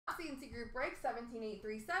CNC Group Break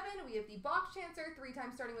 17837. We have the box chancer, 3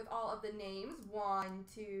 times starting with all of the names. 1,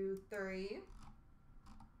 2, 3.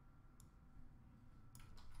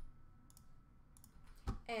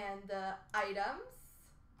 And the items.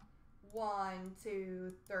 1,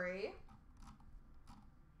 2, 3.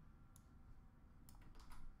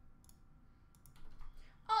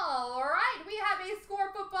 All right, we have a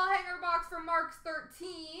Score Football hanger box for Marks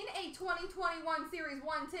 13, a 2021 Series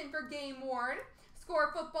 110 for Game Worn.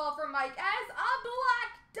 Score Football for Mike S, a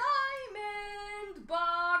Black Diamond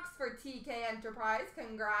box for TK Enterprise.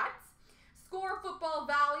 Congrats. Score Football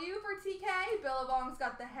Value for TK. Billabong's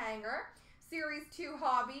got the hanger. Series 2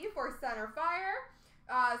 Hobby for Centerfire.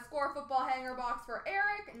 Score Football hanger box for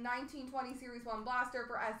Eric. 1920 Series 1 Blaster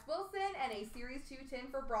for S. Wilson. And a Series 2 tin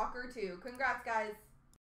for Brocker 2. Congrats, guys.